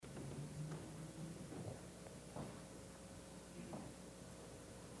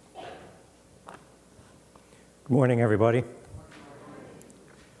Good morning, everybody.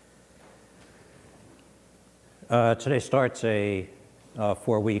 Today starts a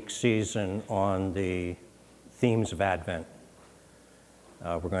 4-week season on the themes of Advent.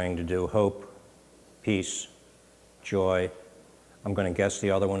 We're going to do hope, peace, joy. I'm going to guess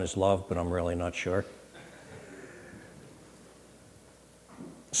the other one is love, but I'm really not sure.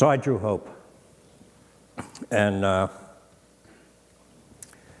 So I drew hope. And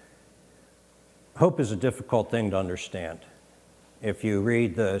hope is a difficult thing to understand. If you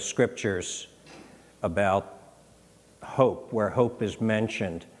read the scriptures about hope, where hope is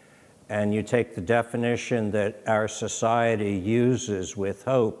mentioned, and you take the definition that our society uses with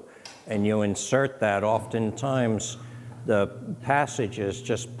hope, and you insert that, oftentimes the passages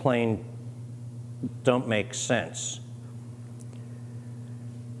just plain don't make sense.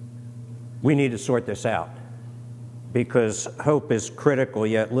 We need to sort this out, because hope is critical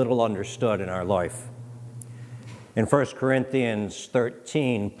yet little understood in our life. In 1 Corinthians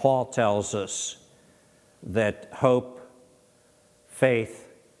 13, Paul tells us that hope,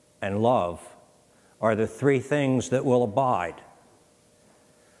 faith, and love are the three things that will abide,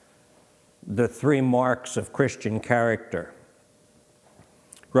 the three marks of Christian character.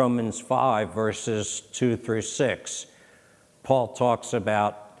 Romans 5, verses 2 through 6, Paul talks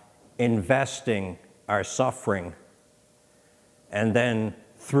about investing our suffering and then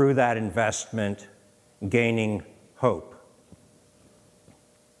through that investment, gaining hope.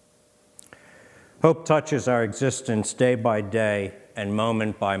 Hope touches our existence day by day and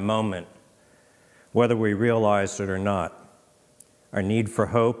moment by moment, whether we realize it or not. Our need for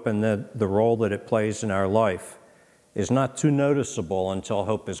hope and the role that it plays in our life is not too noticeable until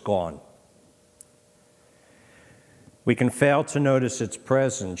hope is gone. We can fail to notice its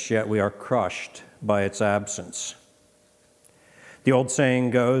presence, yet we are crushed by its absence. The old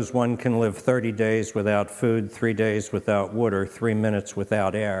saying goes, one can live 30 days without food, 3 days without water, 3 minutes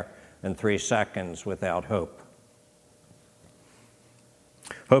without air, and 3 seconds without hope.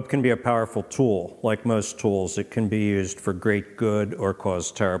 Hope can be a powerful tool. Like most tools, it can be used for great good or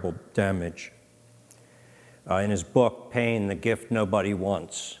cause terrible damage. In his book, Pain, the Gift Nobody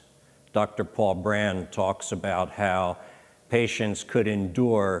Wants, Dr. Paul Brand talks about how patients could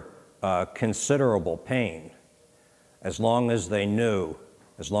endure considerable pain as long as they knew,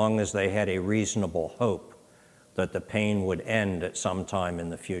 as long as they had a reasonable hope that the pain would end at some time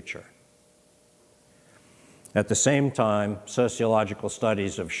in the future. At the same time, sociological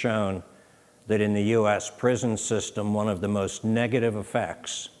studies have shown that in the U.S. prison system, one of the most negative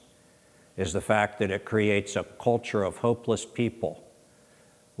effects is the fact that it creates a culture of hopeless people,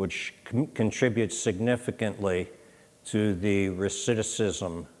 which contributes significantly to the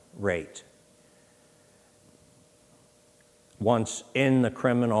recidivism rate. Once in the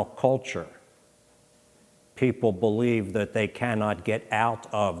criminal culture, people believe that they cannot get out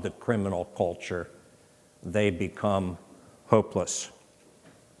of the criminal culture. They become hopeless.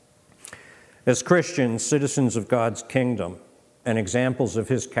 As Christians, citizens of God's kingdom, and examples of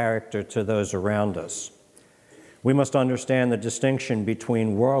his character to those around us, we must understand the distinction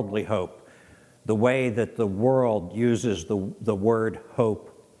between worldly hope, the way that the world uses the word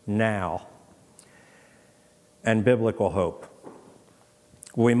hope now, and biblical hope.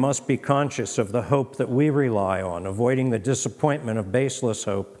 We must be conscious of the hope that we rely on, avoiding the disappointment of baseless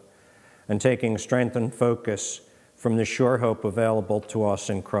hope, and taking strength and focus from the sure hope available to us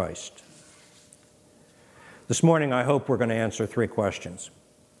in Christ. This morning, I hope we're going to answer 3 questions.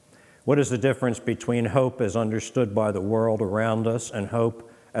 What is the difference between hope as understood by the world around us and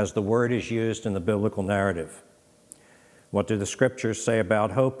hope as the word is used in the biblical narrative? What do the scriptures say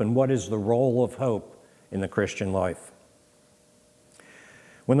about hope, and what is the role of hope in the Christian life?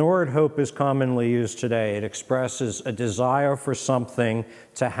 When the word hope is commonly used today, it expresses a desire for something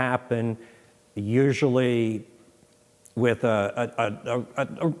to happen, usually with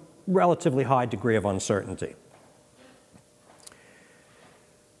a relatively high degree of uncertainty.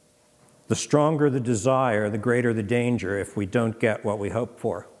 The stronger the desire, the greater the danger if we don't get what we hope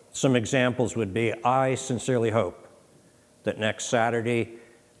for. Some examples would be, I sincerely hope that next Saturday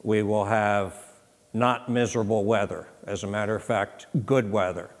we will have not miserable weather. As a matter of fact, good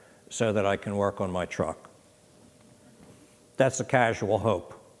weather, so that I can work on my truck. That's a casual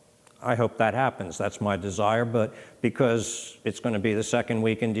hope. I hope that happens. That's my desire, but because it's going to be the second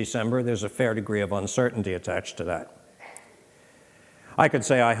week in December, there's a fair degree of uncertainty attached to that. I could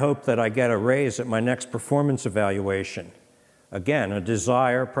say, I hope that I get a raise at my next performance evaluation. Again, a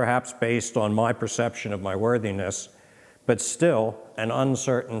desire perhaps based on my perception of my worthiness, but still an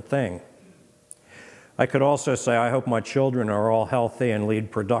uncertain thing. I could also say, I hope my children are all healthy and lead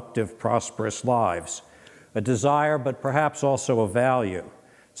productive, prosperous lives. a desire, but perhaps also a value,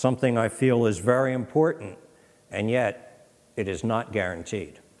 something I feel is very important, and yet it is not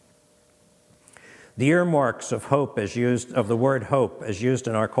guaranteed. The earmarks of hope of the word hope as used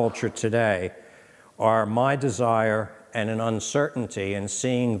in our culture today are my desire and an uncertainty in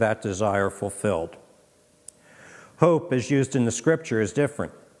seeing that desire fulfilled. Hope as used in the scripture is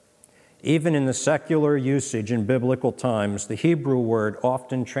different. Even in the secular usage in biblical times, the Hebrew word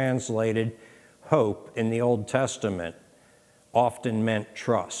often translated hope in the Old Testament often meant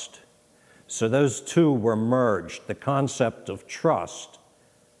trust. So those two were merged, the concept of trust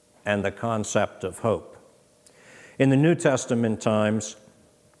and the concept of hope. In the New Testament times,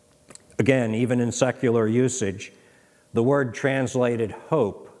 again, even in secular usage, the word translated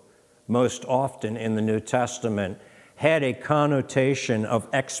hope, most often in the New Testament, had a connotation of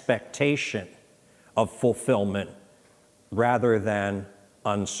expectation of fulfillment rather than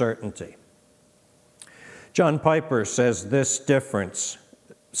uncertainty. John Piper says this difference,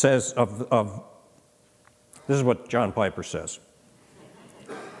 this is what John Piper says.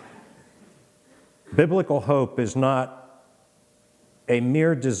 Biblical hope is not a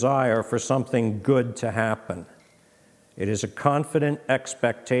mere desire for something good to happen. It is a confident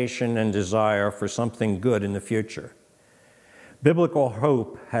expectation and desire for something good in the future. Biblical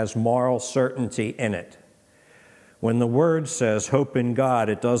hope has moral certainty in it. When the word says hope in God,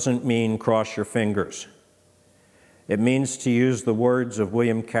 it doesn't mean cross your fingers. It means, to use the words of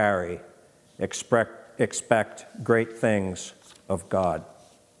William Carey, expect great things of God.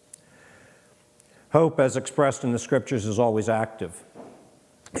 Hope, as expressed in the scriptures, is always active.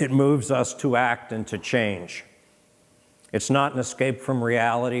 It moves us to act and to change. It's not an escape from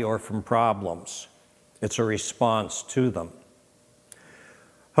reality or from problems. It's a response to them.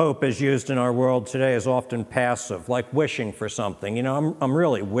 Hope, as used in our world today, is often passive, like wishing for something. You know, I'm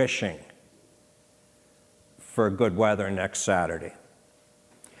really wishing for good weather next Saturday.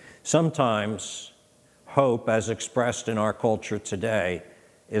 Sometimes hope, as expressed in our culture today,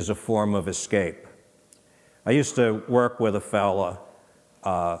 is a form of escape. I used to work with a fella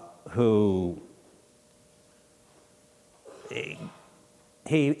who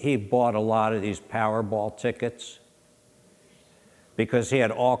he bought a lot of these Powerball tickets because he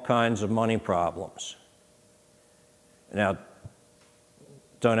had all kinds of money problems. Now,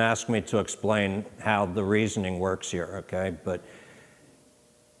 don't ask me to explain how the reasoning works here, okay? But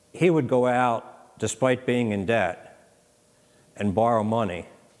he would go out, despite being in debt, and borrow money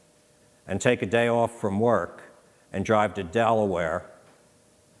and take a day off from work and drive to Delaware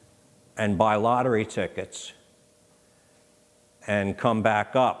and buy lottery tickets and come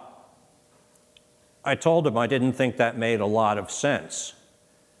back up. I told him I didn't think that made a lot of sense.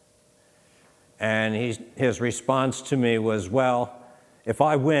 And his response to me was, well, if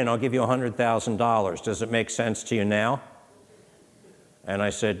I win, I'll give you $100,000. Does it make sense to you now? And I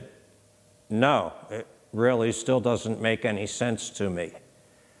said, no, it really still doesn't make any sense to me.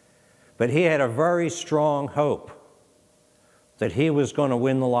 But he had a very strong hope that he was going to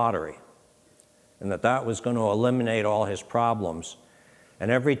win the lottery and that was going to eliminate all his problems. And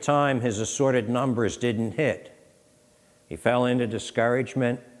every time his assorted numbers didn't hit, he fell into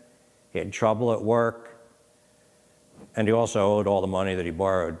discouragement, he had trouble at work, and he also owed all the money that he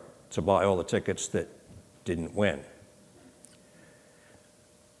borrowed to buy all the tickets that didn't win.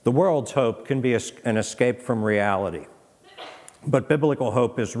 The world's hope can be an escape from reality. But biblical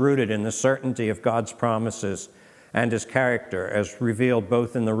hope is rooted in the certainty of God's promises and his character as revealed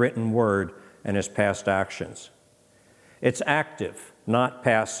both in the written word and his past actions. It's active, not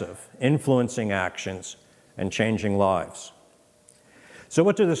passive, influencing actions and changing lives. So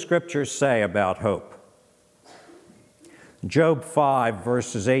what do the scriptures say about hope? Job 5,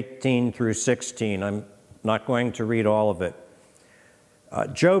 verses 18 through 16. I'm not going to read all of it.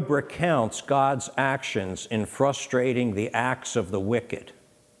 Job recounts God's actions in frustrating the acts of the wicked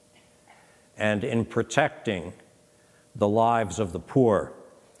and in protecting the lives of the poor.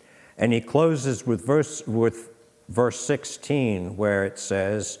 And he closes with verse 16, where it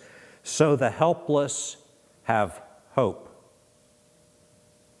says, "So the helpless have hope,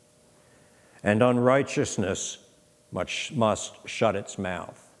 and unrighteousness must shut its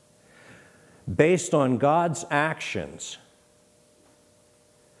mouth." Based on God's actions,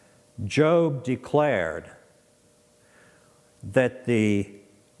 Job declared that the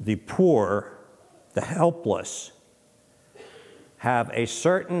poor, the helpless, have a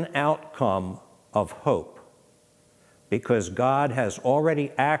certain outcome of hope because God has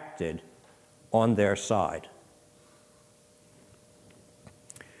already acted on their side.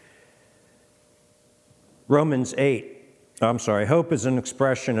 Hope is an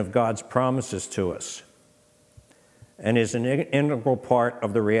expression of God's promises to us. and is an integral part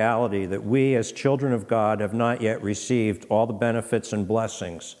of the reality that we as children of God have not yet received all the benefits and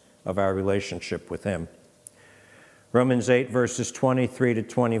blessings of our relationship with Him. Romans 8, verses 23 to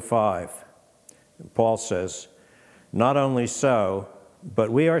 25, Paul says, "Not only so,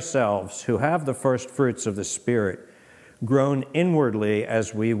 but we ourselves, who have the first fruits of the Spirit, groan inwardly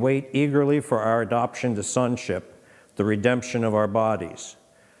as we wait eagerly for our adoption to sonship, the redemption of our bodies.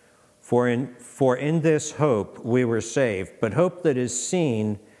 For in this hope we were saved. But hope that is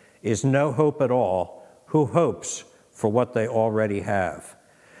seen is no hope at all. Who hopes for what they already have?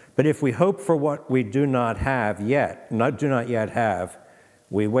 But if we hope for what we do not yet have,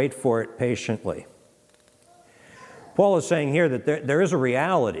 we wait for it patiently." Paul is saying here that there is a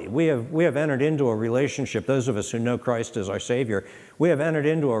reality. We have entered into a relationship, those of us who know Christ as our Savior, we have entered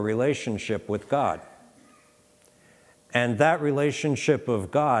into a relationship with God. And that relationship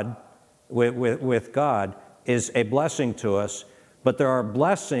of God, with God, is a blessing to us, but there are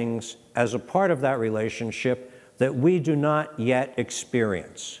blessings as a part of that relationship that we do not yet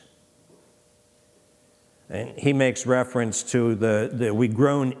experience. And he makes reference to the we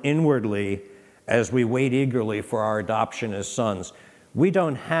groan inwardly as we wait eagerly for our adoption as sons. We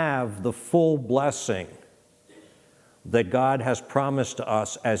don't have the full blessing that God has promised to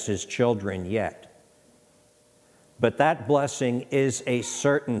us as His children yet. But that blessing is a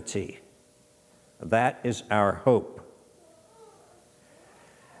certainty. That is our hope.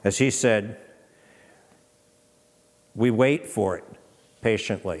 As he said, we wait for it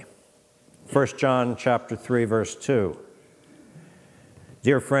patiently. 1 John chapter 3, verse 2.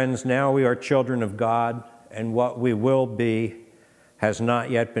 "Dear friends, now we are children of God, and what we will be has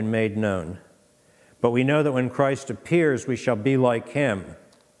not yet been made known. But we know that when Christ appears, we shall be like Him,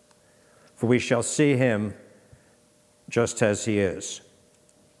 for we shall see Him just as He is."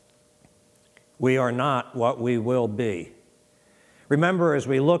 We are not what we will be. Remember, as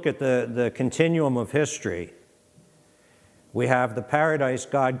we look at the continuum of history, we have the paradise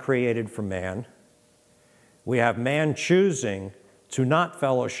God created for man. We have man choosing to not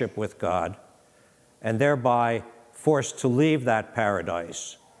fellowship with God, and thereby forced to leave that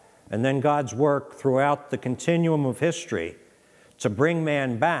paradise. And then God's work throughout the continuum of history to bring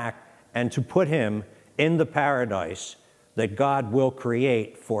man back and to put him in the paradise that God will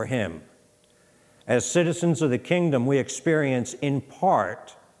create for him. As citizens of the kingdom, we experience in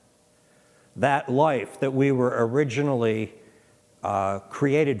part that life that we were originally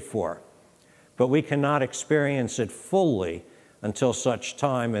created for, but we cannot experience it fully until such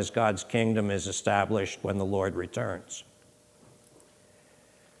time as God's kingdom is established when the Lord returns.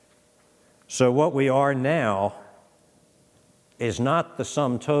 So what we are now is not the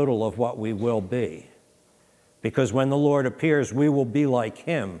sum total of what we will be, because when the Lord appears, we will be like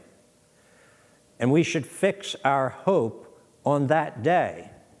Him. And we should fix our hope on that day,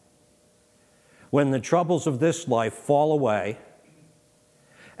 when the troubles of this life fall away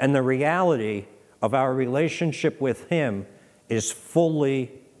and the reality of our relationship with Him is fully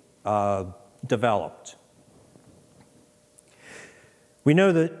developed. We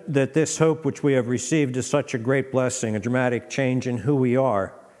know that this hope which we have received is such a great blessing, a dramatic change in who we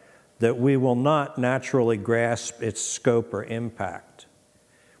are, that we will not naturally grasp its scope or impact.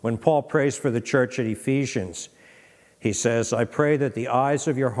 When Paul prays for the church at Ephesians, he says, "I pray that the eyes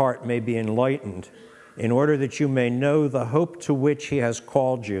of your heart may be enlightened, in order that you may know the hope to which He has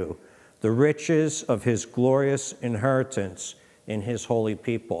called you, the riches of His glorious inheritance in His holy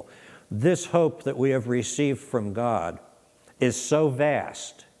people." This hope that we have received from God is so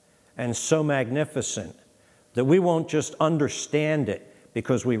vast and so magnificent that we won't just understand it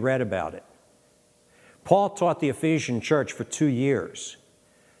because we read about it. Paul taught the Ephesian church for 2 years,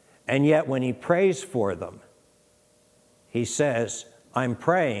 and yet when he prays for them, he says, "I'm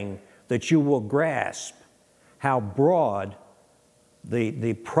praying that you will grasp how broad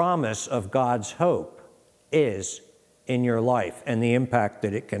the promise of God's hope is in your life and the impact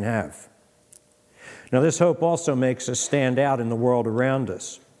that it can have." Now, this hope also makes us stand out in the world around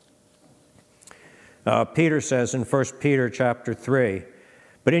us. Peter says in 1 Peter chapter 3,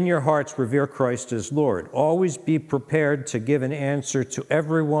 "But in your hearts revere Christ as Lord. Always be prepared to give an answer to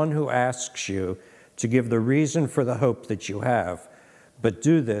everyone who asks you to give the reason for the hope that you have, but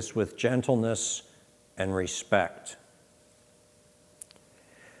do this with gentleness and respect."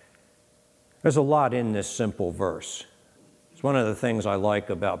 There's a lot in this simple verse. It's one of the things I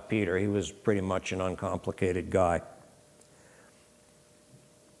like about Peter. He was pretty much an uncomplicated guy.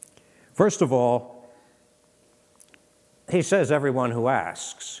 First of all, he says everyone who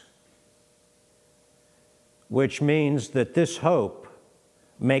asks, which means that this hope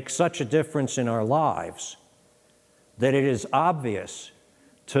makes such a difference in our lives that it is obvious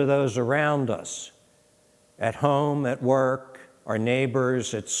to those around us, at home, at work, our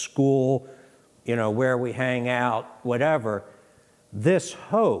neighbors, at school, where we hang out, whatever, this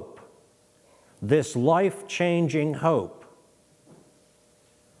hope, this life-changing hope,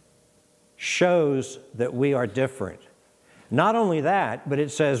 shows that we are different. Not only that, but it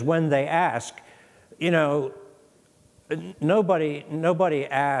says when they ask, nobody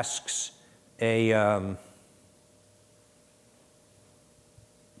asks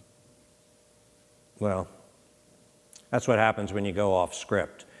well, that's what happens when you go off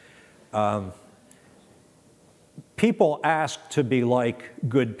script. People ask to be like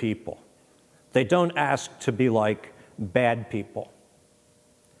good people. They don't ask to be like bad people.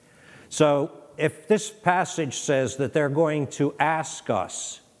 So if this passage says that they're going to ask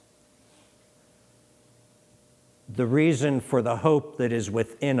us the reason for the hope that is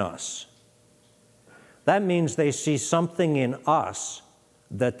within us, that means they see something in us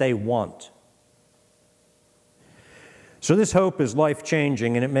that they want. So this hope is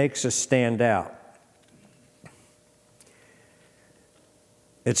life-changing, and it makes us stand out.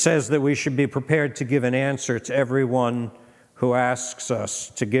 It says that we should be prepared to give an answer to everyone who asks us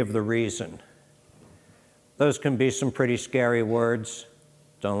to give the reason. Those can be some pretty scary words.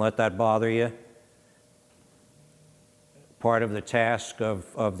 Don't let that bother you. Part of the task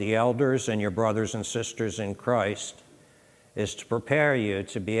of the elders and your brothers and sisters in Christ is to prepare you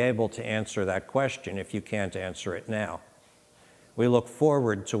to be able to answer that question if you can't answer it now. We look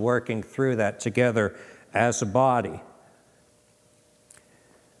forward to working through that together as a body.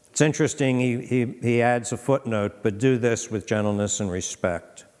 It's interesting, he adds a footnote, but do this with gentleness and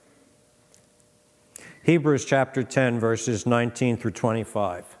respect. Hebrews chapter 10, verses 19 through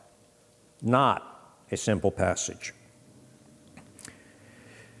 25. Not a simple passage.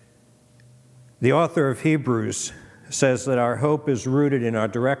 The author of Hebrews says that our hope is rooted in our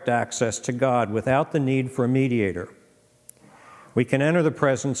direct access to God without the need for a mediator. We can enter the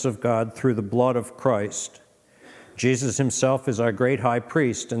presence of God through the blood of Christ. Jesus himself is our great high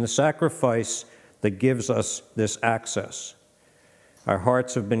priest and the sacrifice that gives us this access. Our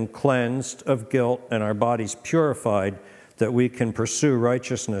hearts have been cleansed of guilt and our bodies purified that we can pursue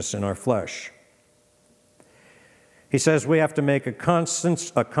righteousness in our flesh. He says we have to make a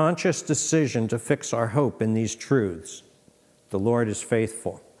conscious decision to fix our hope in these truths. The Lord is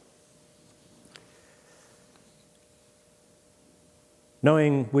faithful.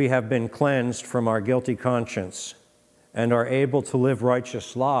 Knowing we have been cleansed from our guilty conscience and are able to live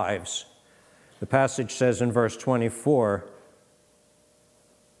righteous lives, the passage says in verse 24,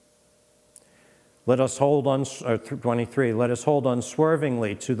 let us hold 23, let us hold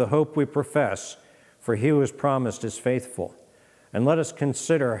unswervingly to the hope we profess, for he who has promised is faithful. And let us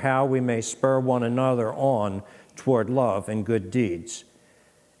consider how we may spur one another on toward love and good deeds,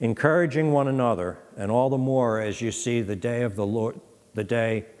 encouraging one another, and all the more as you see the day of the Lord, the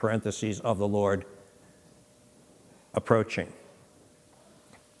day, parentheses, of the Lord approaching.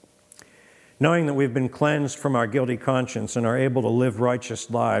 Knowing that we've been cleansed from our guilty conscience and are able to live righteous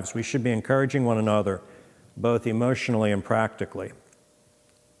lives, we should be encouraging one another, both emotionally and practically.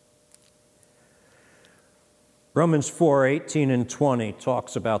 Romans 4:18 and 20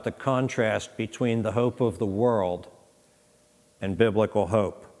 talks about the contrast between the hope of the world and biblical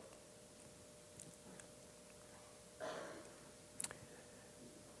hope.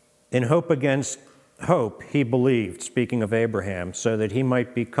 In hope against hope, he believed, speaking of Abraham, so that he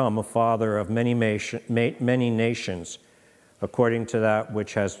might become a father of many nations, according to that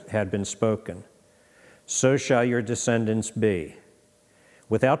which had been spoken. So shall your descendants be.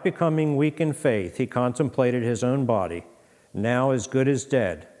 Without becoming weak in faith, he contemplated his own body, now as good as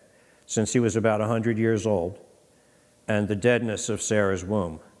dead, since he was about 100 years old, and the deadness of Sarah's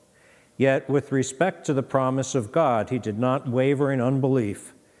womb. Yet with respect to the promise of God, he did not waver in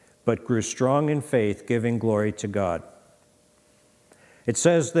unbelief, but grew strong in faith, giving glory to God. It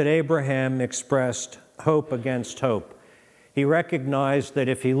says that Abraham expressed hope against hope. He recognized that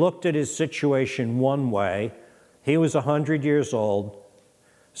if he looked at his situation one way, he was 100 years old,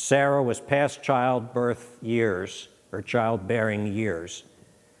 Sarah was past childbirth years, or childbearing years,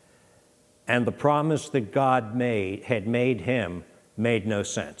 and the promise that God had made him made no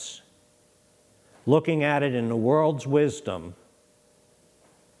sense. Looking at it in the world's wisdom,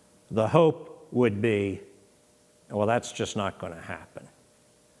 the hope would be, well, that's just not going to happen.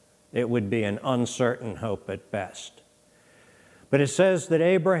 It would be an uncertain hope at best. But it says that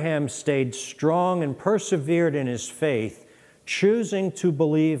Abraham stayed strong and persevered in his faith, choosing to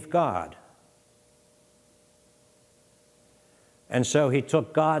believe God. And so he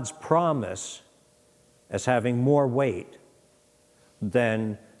took God's promise as having more weight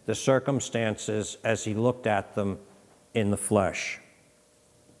than the circumstances as he looked at them in the flesh.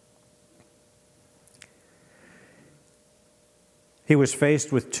 He was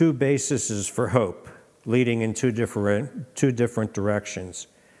faced with two bases for hope, leading in two different directions.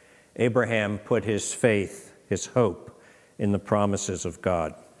 Abraham put his faith, his hope, in the promises of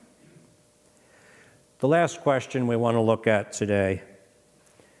God. The last question we want to look at today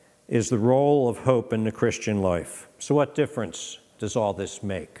is the role of hope in the Christian life. So what difference does all this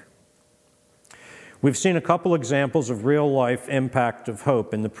make? We've seen a couple examples of real-life impact of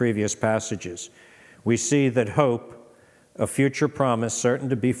hope in the previous passages. We see that hope, a future promise certain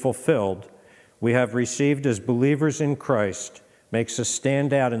to be fulfilled, we have received as believers in Christ, makes us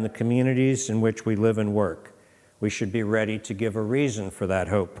stand out in the communities in which we live and work. We should be ready to give a reason for that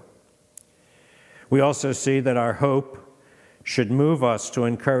hope. We also see that our hope should move us to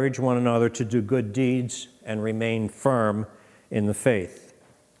encourage one another to do good deeds and remain firm in the faith.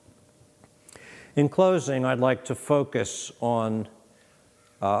 In closing, I'd like to focus on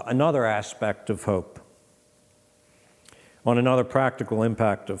another aspect of hope, on another practical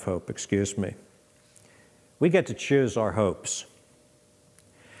impact of hope, We get to choose our hopes.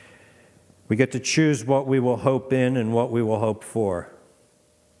 We get to choose what we will hope in and what we will hope for.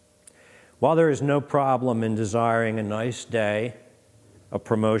 While there is no problem in desiring a nice day, a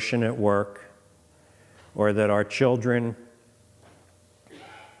promotion at work, or that our children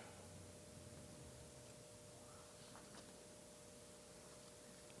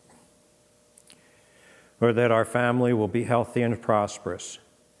or that our family will be healthy and prosperous,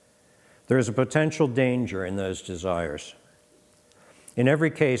 there is a potential danger in those desires. In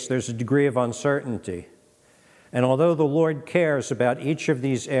every case, there's a degree of uncertainty. And although the Lord cares about each of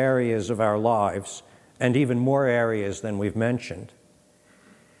these areas of our lives, and even more areas than we've mentioned,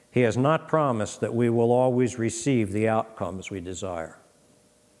 He has not promised that we will always receive the outcomes we desire.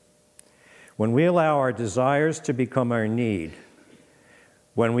 When we allow our desires to become our need,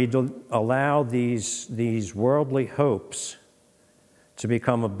 when we allow these worldly hopes to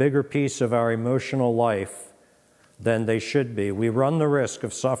become a bigger piece of our emotional life than they should be, we run the risk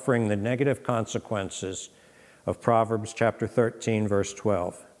of suffering the negative consequences of Proverbs chapter 13, verse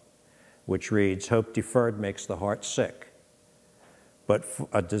 12, which reads, "Hope deferred makes the heart sick,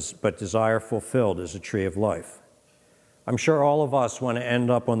 but desire fulfilled is a tree of life." I'm sure all of us want to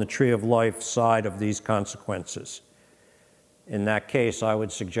end up on the tree of life side of these consequences. In that case, I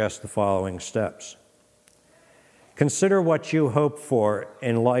would suggest the following steps. Consider what you hope for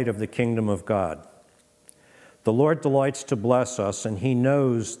in light of the kingdom of God. The Lord delights to bless us, and He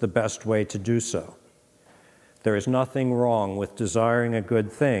knows the best way to do so. There is nothing wrong with desiring a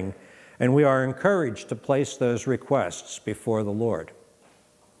good thing, and we are encouraged to place those requests before the Lord.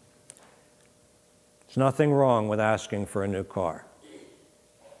 There's nothing wrong with asking for a new car.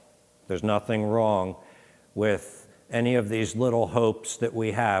 There's nothing wrong with any of these little hopes that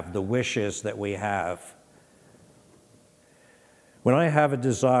we have, the wishes that we have. When I have a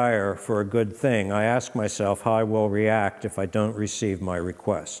desire for a good thing, I ask myself how I will react if I don't receive my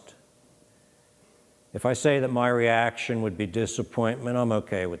request. If I say that my reaction would be disappointment, I'm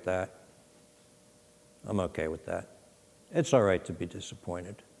okay with that. I'm okay with that. It's all right to be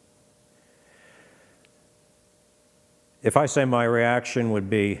disappointed. If I say my reaction would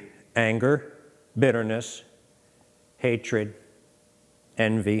be anger, bitterness, hatred,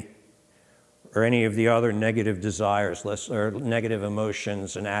 envy, or any of the other negative desires or negative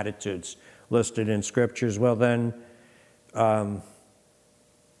emotions and attitudes listed in scriptures, well then,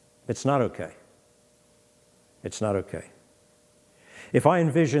 it's not okay. It's not okay. If I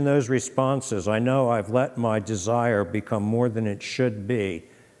envision those responses, I know I've let my desire become more than it should be,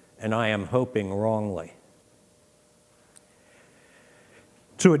 and I am hoping wrongly.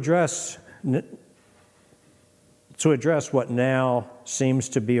 To address what now seems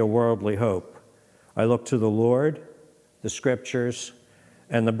to be a worldly hope, I look to the Lord, the Scriptures,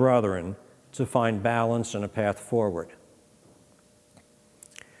 and the brethren to find balance and a path forward.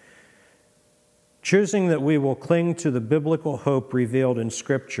 Choosing that we will cling to the biblical hope revealed in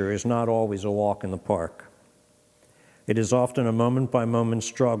Scripture is not always a walk in the park. It is often a moment-by-moment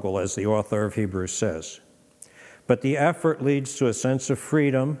struggle, as the author of Hebrews says. But the effort leads to a sense of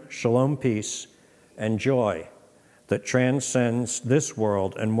freedom, shalom peace, and joy that transcends this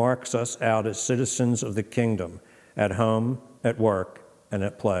world and marks us out as citizens of the kingdom, at home, at work, and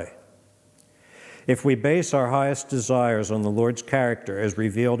at play. If we base our highest desires on the Lord's character as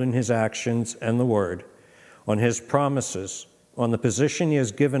revealed in His actions and the Word, on His promises, on the position He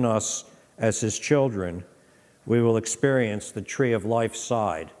has given us as His children, we will experience the tree of life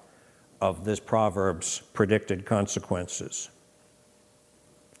side of this proverb's predicted consequences.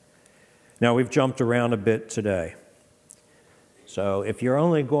 Now, we've jumped around a bit today. So if you're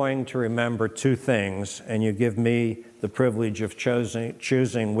only going to remember two things, and you give me the privilege of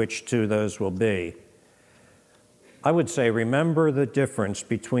choosing which two those will be, I would say remember the difference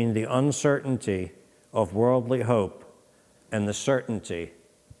between the uncertainty of worldly hope and the certainty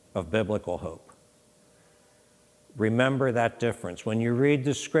of biblical hope. Remember that difference. When you read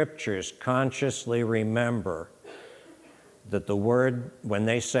the scriptures, consciously remember that the word, when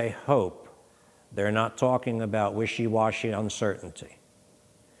they say hope, they're not talking about wishy-washy uncertainty.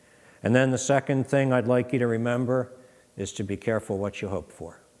 And then the second thing I'd like you to remember is to be careful what you hope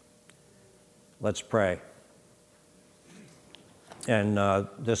for. Let's pray. And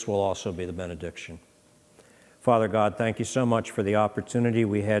this will also be the benediction. Father God, thank you so much for the opportunity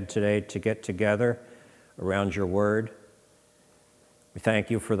we had today to get together around your word. We thank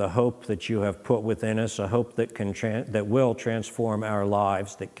you for the hope that you have put within us, a hope that that will transform our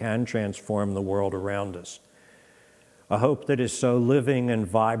lives, that can transform the world around us. A hope that is so living and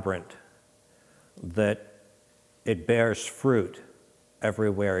vibrant that it bears fruit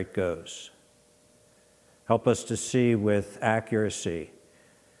everywhere it goes. Help us to see with accuracy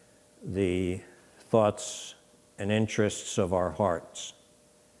the thoughts and interests of our hearts.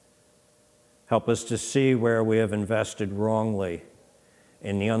 Help us to see where we have invested wrongly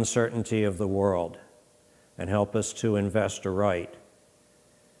in the uncertainty of the world, and help us to invest aright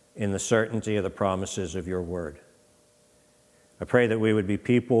in the certainty of the promises of your word. I pray that we would be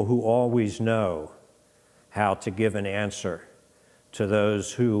people who always know how to give an answer to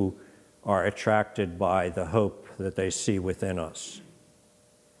those who are attracted by the hope that they see within us.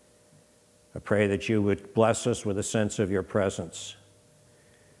 I pray that you would bless us with a sense of your presence.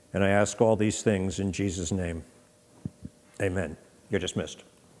 And I ask all these things in Jesus' name. Amen. You're dismissed.